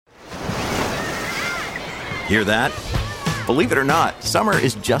Hear that? Believe it or not, summer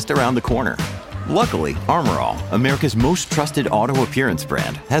is just around the corner. Luckily, Armor All, America's most trusted auto appearance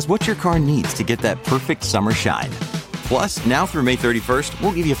brand, has what your car needs to get that perfect summer shine. Plus, now through May 31st,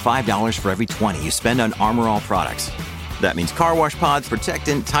 we'll give you $5 for every $20 you spend on Armor All products. That means car wash pods,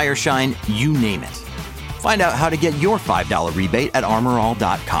 protectant, tire shine, you name it. Find out how to get your $5 rebate at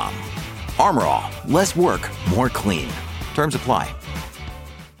armorall.com. Armor All, less work, more clean. Terms apply.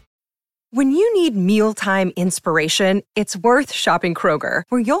 When you need mealtime inspiration, it's worth shopping Kroger,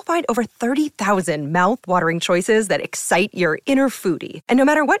 where you'll find over 30,000 mouth-watering choices that excite your inner foodie. And no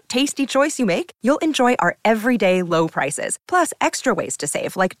matter what tasty choice you make, you'll enjoy our everyday low prices, plus extra ways to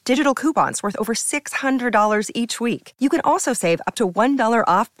save, like digital coupons worth over $600 each week. You can also save up to $1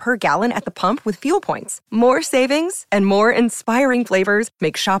 off per gallon at the pump with fuel points. More savings and more inspiring flavors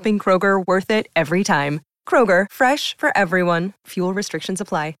make shopping Kroger worth it every time. Kroger, fresh for everyone. Fuel restrictions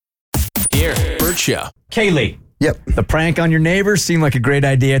apply. Here, Bert Show. Kaylee. Yep. The prank on your neighbor seemed like a great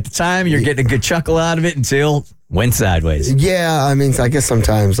idea at the time. You're getting a good chuckle out of it until went sideways. Yeah, I mean, I guess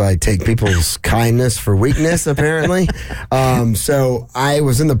sometimes I take people's kindness for weakness, apparently. So I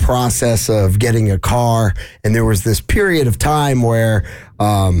was in the process of getting a car, and there was this period of time where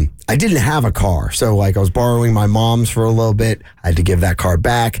I didn't have a car. So, like, I was borrowing my mom's for a little bit. I had to give that car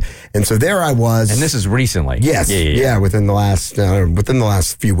back. And so there I was. And this is recently. Yes. Yeah, within the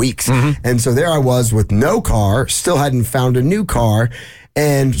last few weeks. Mm-hmm. And so there I was with no car, still hadn't found a new car.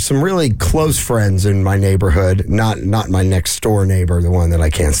 And some really close friends in my neighborhood, not my next door neighbor, the one that I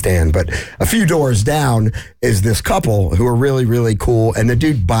can't stand, but a few doors down is this couple who are really, really cool. And the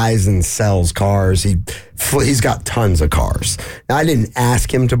dude buys and sells cars. He's got tons of cars. Now, I didn't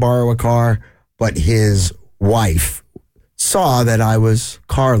ask him to borrow a car, but his wife saw that I was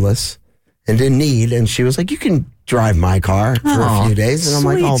carless and didn't need, and she was like, "You can drive my car for a few days." And I'm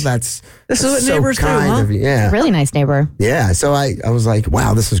like, "Oh, this is what so neighbors kind do, of you." Yeah. Really nice neighbor. Yeah. So I was like,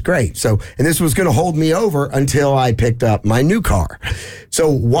 wow, this is great. So, and this was going to hold me over until I picked up my new car.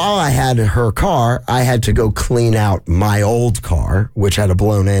 So while I had her car, I had to go clean out my old car, which had a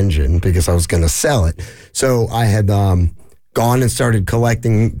blown engine because I was going to sell it. So I had gone and started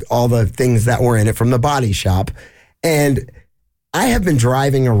collecting all the things that were in it from the body shop. And I have been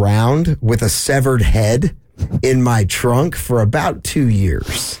driving around with a severed head in my trunk for about 2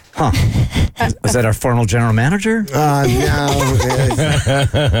 years. Huh. Was that our former general manager? No.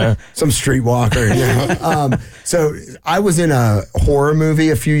 Some streetwalker. So I was in a horror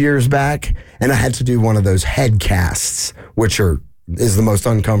movie a few years back, and I had to do one of those head casts, which is the most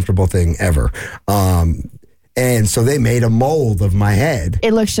uncomfortable thing ever. And so they made a mold of my head.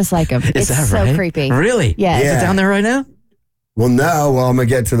 It looks just like him. It's that so right? creepy. Really? Yeah. Is it down there right now? Well, no. Well, I'm going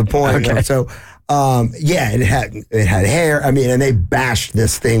to get to the point. Okay. So, it had hair. I mean, and they bashed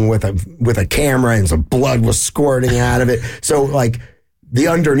this thing with a camera, and some blood was squirting out of it. So, like, the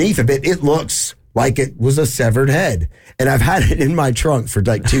underneath of it looks like it was a severed head. And I've had it in my trunk for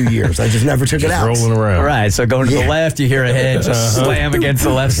like 2 years. I just never took it out. Rolling around. All right. So going to the left, you hear a head just slam against the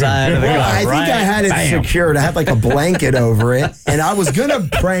left side of the car. I think I had it secured. I had like a blanket over it. And I was going to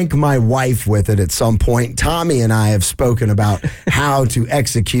prank my wife with it at some point. Tommy and I have spoken about how to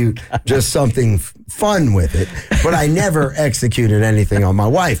execute just something fun with it, but I never executed anything on my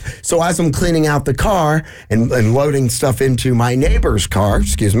wife. So as I'm cleaning out the car and loading stuff into my neighbor's car,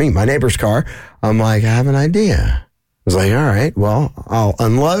 I'm like, I have an idea. I was like, all right, well, I'll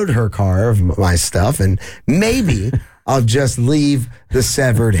unload her car of my stuff, and maybe I'll just leave the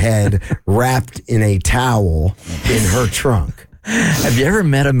severed head wrapped in a towel in her trunk. Have you ever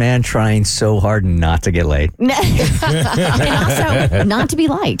met a man trying so hard not to get laid? And also not to be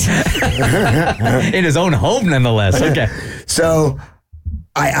liked. In his own home, nonetheless. Okay. So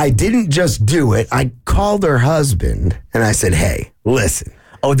I didn't just do it. I called her husband, and I said, hey, listen.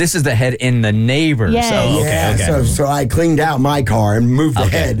 Oh, this is the head in the neighbor's. Yes. Oh, Yeah, okay. so I cleaned out my car and moved the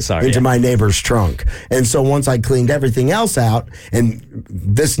head into my neighbor's trunk. And so once I cleaned everything else out, and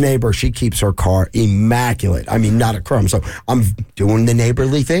this neighbor, she keeps her car immaculate. I mean, not a crumb. So I'm doing the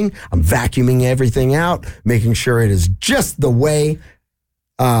neighborly thing. I'm vacuuming everything out, making sure it is just the way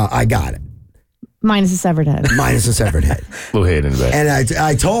I got it. Minus a severed head. Minus a severed head. Little head in the back. And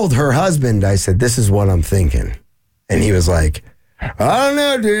I told her husband, I said, this is what I'm thinking. And he was like, I don't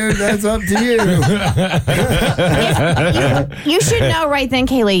know, dude. That's up to you. You should know right then,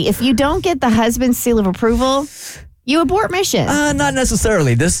 Kaylee, if you don't get the husband's seal of approval, you abort mission. Not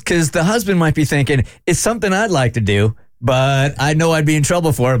necessarily. Because the husband might be thinking, it's something I'd like to do, but I know I'd be in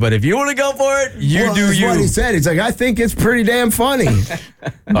trouble for it. But if you want to go for it, you do that's you. what he said. He's like, I think it's pretty damn funny.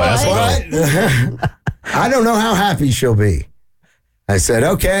 That's what. I don't know how happy she'll be. I said,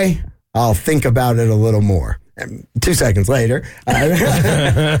 okay, I'll think about it a little more. 2 seconds later.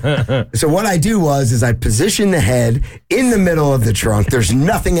 So what I do is I position the head in the middle of the trunk. There's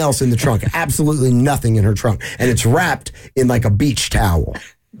nothing else in the trunk, absolutely nothing in her trunk. And it's wrapped in like a beach towel.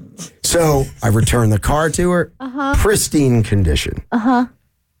 So I return the car to her, pristine condition. And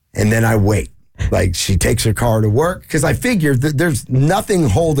then I wait. Like she takes her car to work because I figured that there's nothing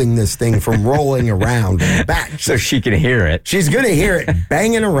holding this thing from rolling around in the back. So she can hear it. She's going to hear it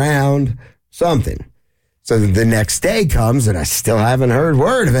banging around something. So the next day comes and I still haven't heard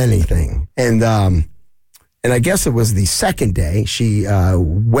word of anything. And I guess it was the second day she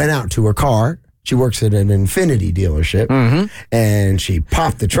went out to her car. She works at an Infiniti dealership and she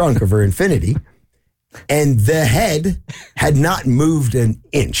popped the trunk of her Infiniti. And the head had not moved an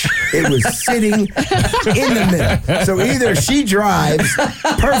inch. It was sitting in the middle. So either she drives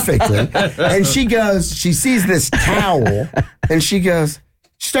perfectly and she sees this towel and she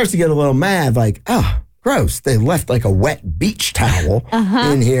starts to get a little mad, like, oh, gross. They left like a wet beach towel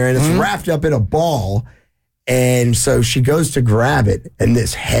in here and it's wrapped up in a ball. And so she goes to grab it and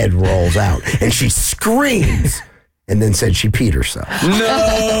this head rolls out and she screams. And then said she peed herself.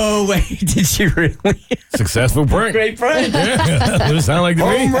 No way. Did she really? Successful prank. Great prank. Does it sound like to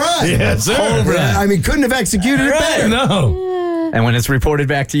me? Home run. Yes, sir. Home run. I mean, couldn't have executed it better. No. And when it's reported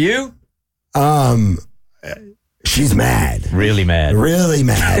back to you? She's mad. Really mad. Really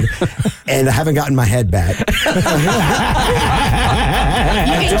mad. And I haven't gotten my head back.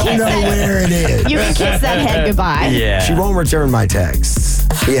 I don't know where it is. You can kiss that head goodbye. Yeah. She won't return my texts.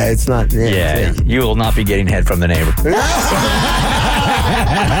 Yeah, it's not. Yeah, you will not be getting head from the neighbor. Damn,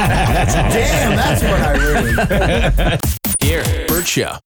 that's what I ruined. Here, Bert Show.